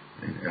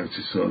in Eretz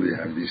Yisrael you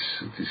have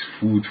this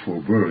food for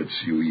birds.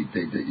 You eat.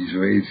 The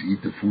Israelis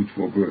eat the food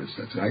for birds.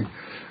 That's right.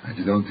 And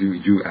you don't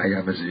do. I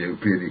am as a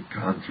European.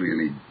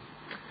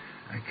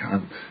 I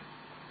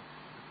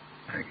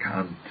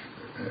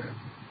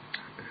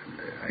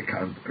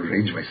can't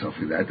arrange myself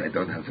with that. I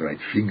don't have the right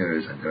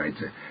fingers and the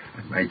right.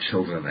 And my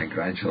children, my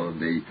grandchildren,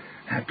 they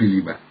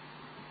happily.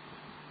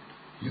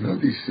 They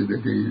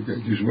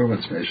use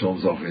women special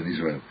in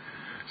Israel.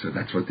 So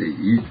that's what they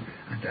eat,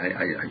 and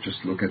I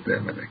just look at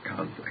them and I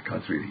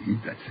can't really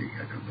eat that thing.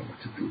 I don't know what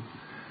to do,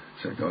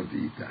 so I don't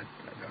eat that.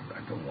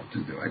 I don't want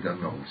to do. I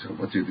don't know. So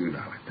what do you do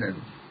now? And then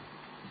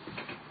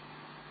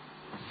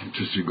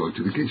you go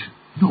to the kitchen.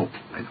 No,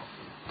 I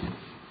don't.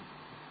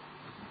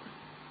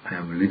 I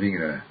am living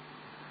in a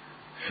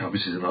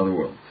Shabbos is another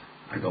world.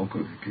 I don't go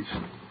to the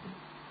kitchen.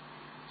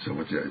 So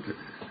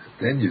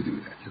then you do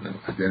that,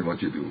 and then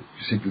what you do?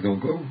 You simply don't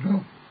go.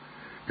 No,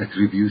 that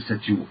reveals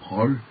that you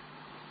are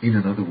in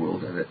another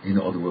world, and in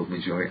another world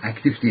means you are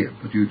active there.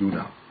 What do you do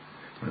now?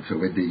 And so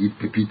when they eat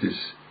pepitas,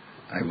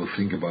 I will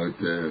think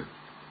about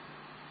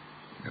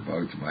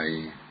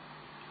my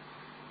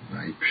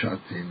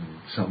pshat in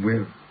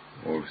somewhere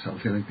or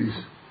something like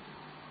this.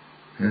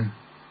 Yeah?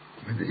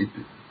 When they eat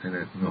it,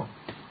 then no.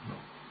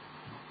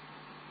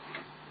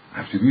 I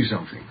have to do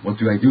something. What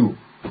do I do?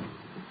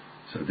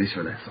 So this is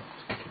what I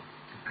thought.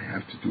 I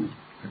have to do.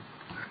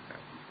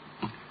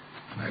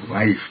 My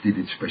wife did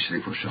it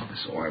specially for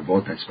Shabbos, or I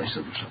bought that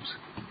special for Shabbos.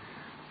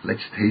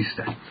 Let's taste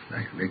that.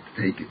 Let's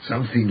take it.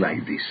 Something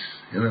like this.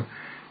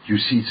 You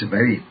see, it's a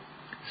very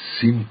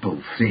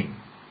simple thing.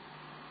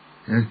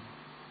 Yeah?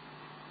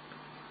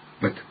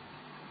 But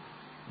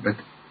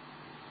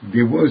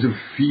there was a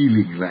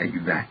feeling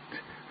like that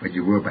when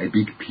you were by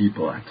big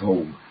people at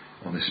home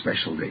on a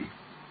special day.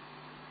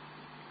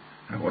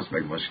 I was by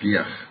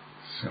Mashgiach,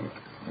 so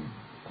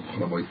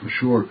for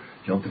sure.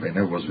 Yom Tov, I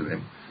never was with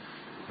him.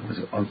 There was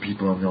other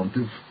people on Yom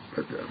Tov,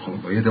 but Chol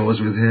Hamoed was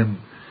with him,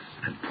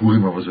 and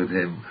Purim was with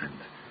him,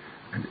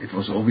 and it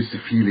was always the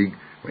feeling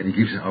when he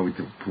gives out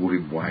the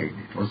Purim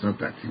wine. It was not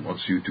that he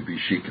wants you to be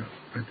shikar,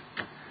 but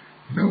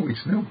no,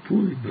 it's no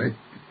Purim. Like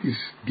this,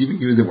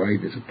 giving you the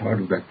wine is a part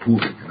of that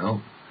Purim,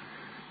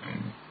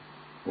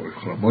 or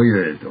Chol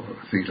Hamoed, or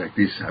things like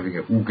this, having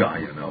a uga,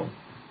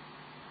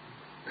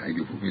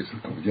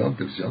 Yom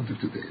Tov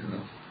today,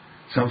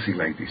 something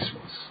like this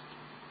was.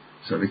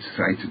 So let's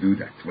try to do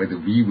that. Whether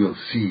we will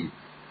see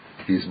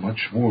there's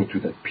much more to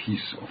that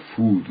piece of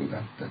food or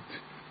that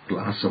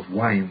glass of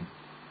wine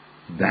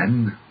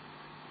than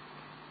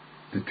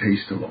the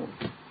taste alone.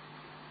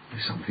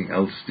 There's something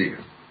else there.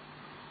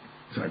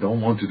 So I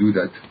don't want to do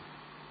that.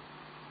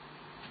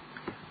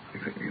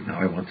 Now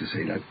I want to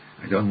say that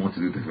I don't want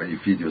to do that when you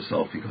feed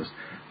yourself, because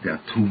there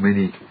are too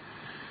many.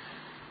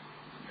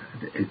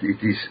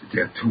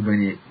 There are too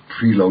many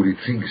preloaded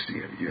things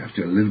there. You have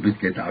to a little bit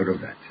get out of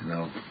that,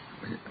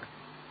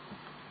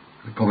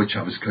 The Kovach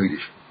Shabbos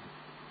Kodesh.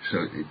 So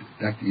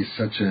that is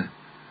such a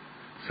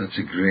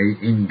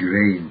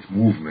ingrained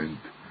movement,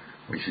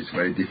 which is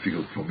very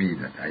difficult for me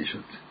that I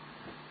should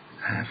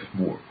have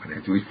more. When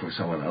I do it for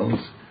someone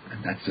else,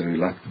 and that's the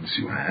reluctance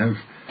you have,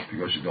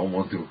 because you don't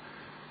want to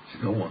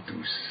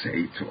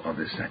say to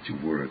others that you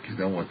work. You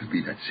don't want to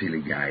be that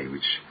silly guy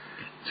which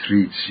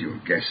treats your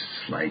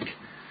guests like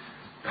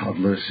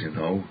toddlers,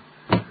 and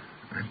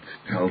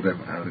tell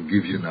them, I'll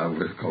give you now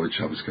with College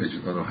Shabbos because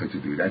you don't know how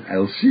to do that.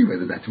 I'll see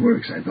whether that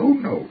works. I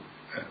don't know.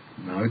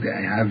 Now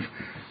I have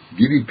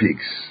guinea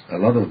pigs, a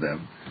lot of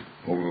them,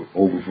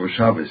 over for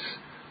Shabbos,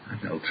 and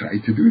I'll try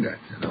to do that.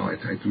 I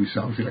try to do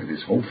something like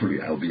this. Hopefully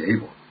I'll be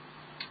able.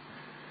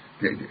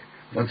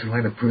 Once in a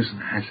while a person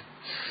has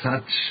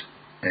such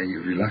a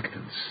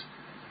reluctance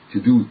to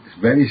do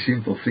very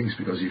simple things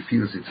because he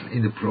feels it's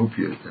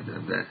inappropriate,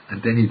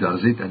 and then he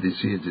does it, and he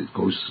sees it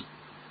goes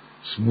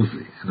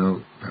smoothly.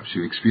 Perhaps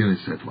you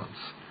experienced that once.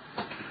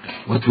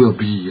 What will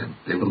be, and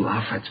they will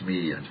laugh at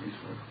me, and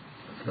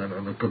it's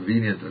not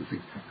convenient, and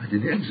things. And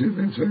in the end,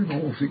 it's a very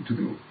normal thing to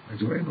do.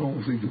 It's a very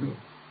normal thing to do.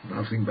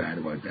 Nothing bad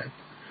about that.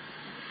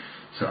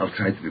 So I'll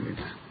try to do it,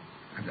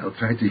 and I'll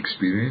try to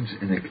experience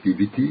an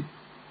activity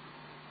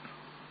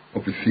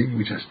of a thing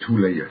which has two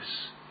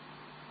layers.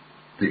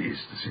 There is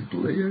the simple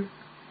layer,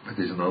 but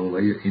there's another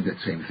layer in that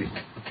same thing.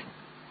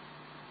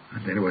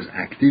 And then I was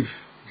actively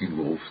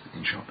involved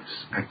in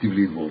Shabbos,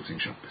 actively involved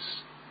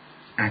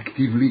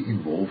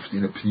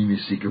in a Pnimi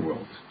Sikha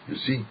world. You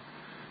see?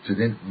 So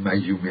then my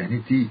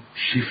humanity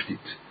shifted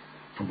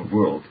from a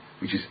world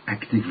which is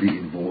actively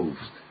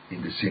involved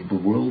in the simple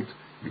world,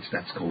 which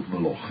that's called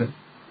Meloche,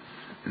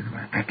 then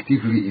I'm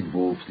actively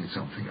involved in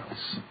something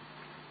else.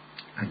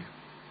 And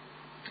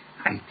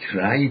I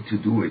try to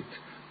do it,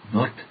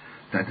 not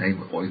that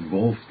I'm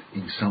involved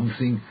in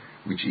something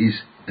which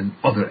is an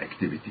other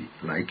activity,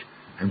 like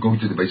I'm going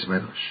to the Beis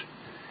Medrash.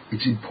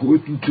 It's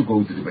important to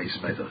go to the Beis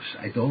Medrash.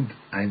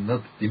 I'm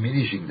not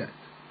diminishing that.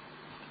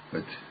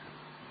 But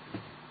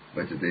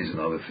there's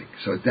another thing.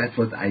 So that's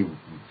what I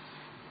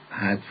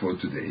had for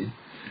today.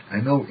 I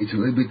know it's a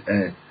little bit,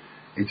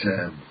 it's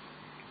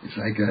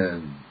like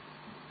a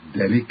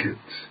delicate,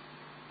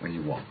 when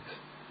you want,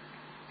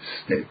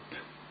 step.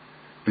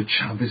 But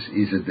Shabbos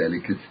is a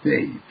delicate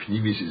day.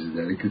 Pnimis is a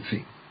delicate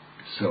thing.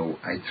 So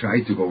I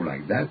try to go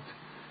like that.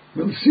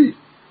 We'll see.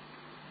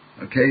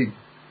 Okay?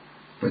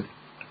 But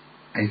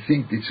I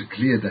think it's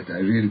clear that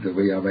the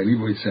way Rabbi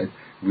Leibowitz said,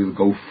 we'll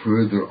go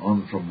further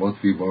on from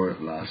what we were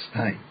last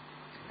time.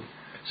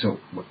 So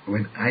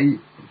when I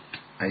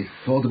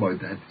thought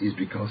about that is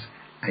because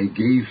I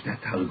gave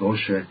that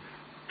Hargosha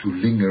to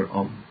linger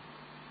on.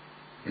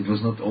 It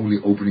was not only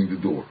opening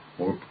the door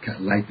or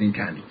lighting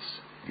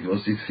candles. It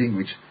was this thing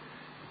which,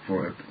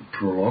 for a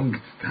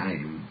prolonged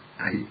time,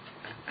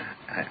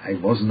 I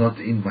was not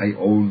in my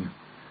own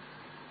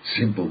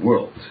simple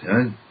world.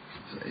 Yeah?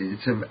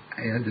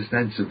 I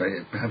understand.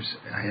 Perhaps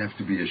I have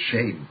to be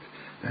ashamed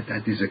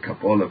that is a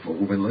Kabbalah for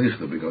Ruben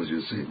Leuchter, because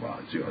you say, wow,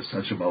 you are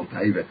such a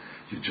Baltaiva,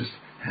 you just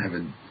have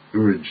an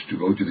urge to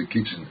go to the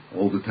kitchen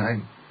all the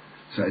time.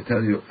 So I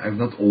tell you, I have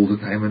not all the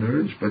time an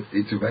urge, but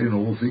it's a very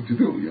normal thing to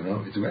do.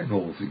 It's a very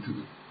normal thing to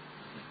do.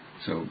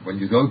 So when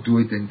you don't do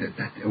it, then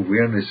that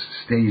awareness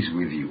stays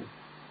with you.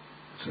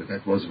 So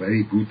that was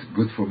very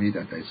good for me,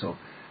 that I saw.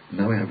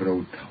 Now I have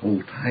a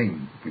whole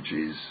time which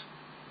is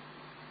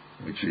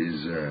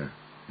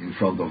in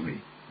front of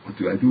me. What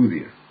do I do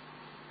there?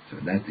 So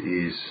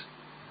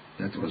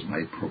that was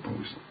my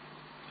proposal.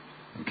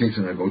 Okay,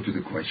 so now I go to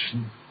the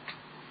question: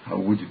 how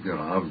would you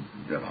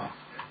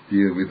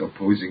deal with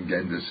opposing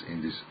genders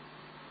in this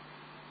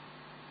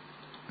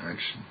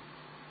action?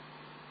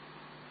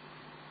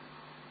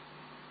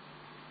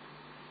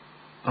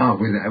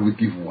 Whether I would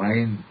give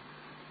wine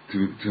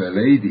to a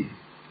lady?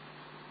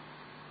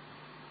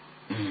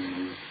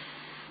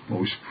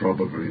 Most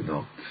probably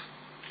not.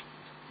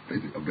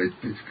 But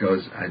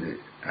because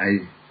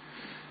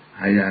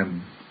I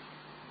am.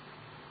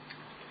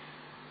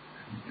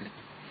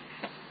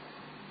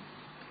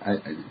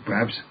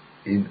 Perhaps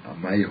in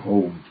my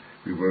home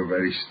we were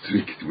very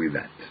strict with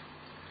that.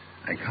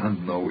 I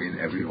can't know in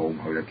every home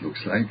how that looks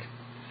like,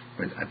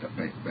 but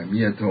by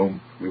me at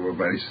home we were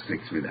very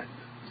strict with that.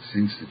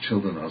 Since the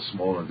children are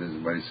small, and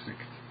it's very strict.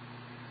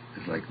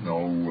 It's like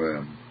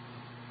no.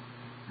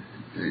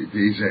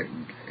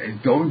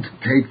 Don't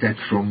take that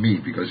from me,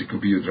 because it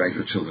could be you drive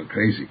your children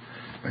crazy.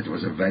 But it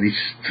was a very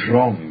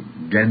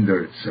strong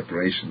gender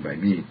separation by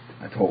me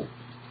at home.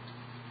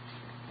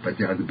 But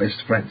they are the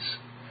best friends.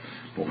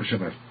 Baruch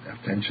Hashem, I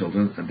have 10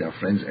 children, and they are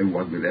friends,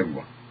 everyone with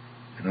everyone.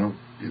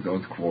 They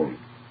don't quarrel.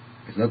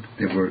 It's not that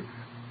they were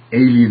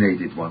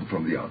alienated one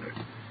from the other.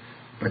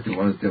 But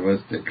there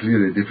was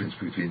clearly a difference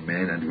between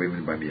men and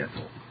women by me at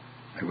home.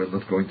 I will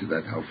not go into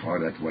that, how far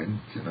that went,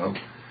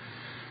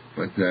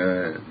 But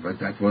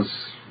that was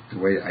the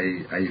way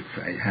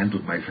I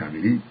handled my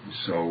family.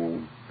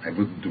 So I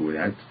wouldn't do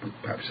that, but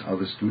perhaps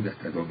others do that.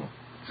 I don't know.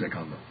 So I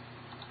can't know.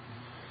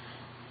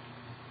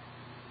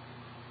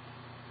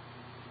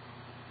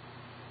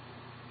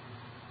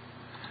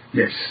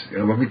 Yes,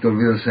 Rabbi Mikdal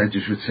Vida said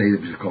you should say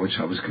that we call it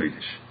Shabbos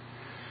Kodesh.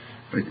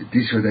 But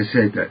this is what I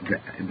said,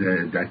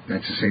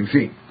 that's the same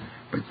thing.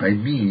 But by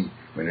me,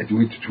 when I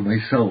do it to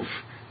myself,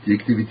 the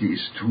activity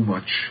is too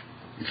much.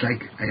 It's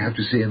like I have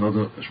to say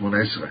another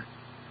Shmona Esrei.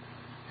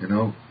 You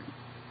know,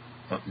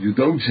 you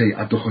don't say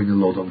Atochoin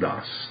Lot on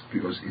Das,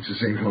 because it's the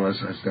same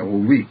as the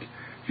whole week.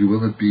 You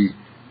will not be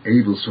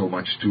able so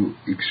much to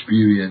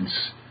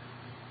experience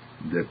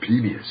the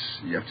previous.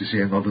 You have to say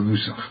another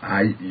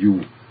Nusach.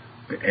 You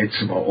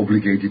are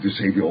obligated to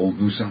say the old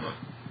Nusach,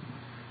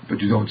 but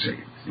you don't say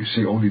it. You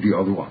say only the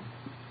other one,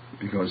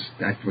 because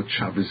that's what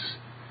Shabbos,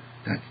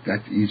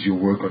 that is your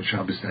work on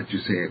Shabbos, that you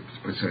say it.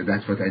 But so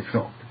that's what I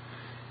thought.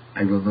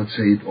 I will not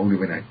say it only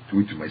when I do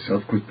it to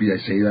myself. Could be I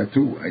say that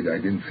too. I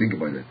didn't think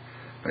about it.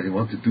 But I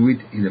want to do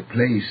it in a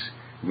place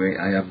where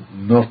I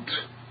am not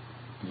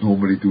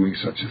normally doing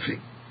such a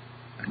thing.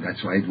 And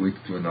that's why I do it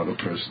to another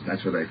person.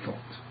 That's what I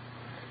thought.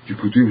 You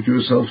could do it to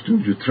yourself too.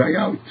 You try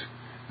out.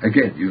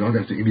 Again, you don't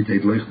have to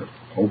imitate Leuchter.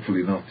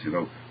 Hopefully not.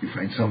 You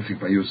find something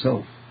by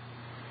yourself.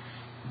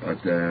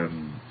 But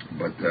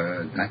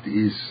that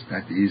is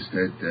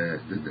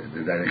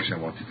the direction I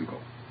wanted to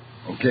go.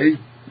 Okay?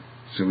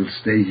 So we'll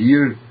stay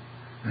here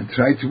and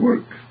try to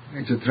work.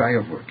 It's a try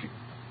of working.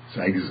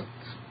 Sei gesund.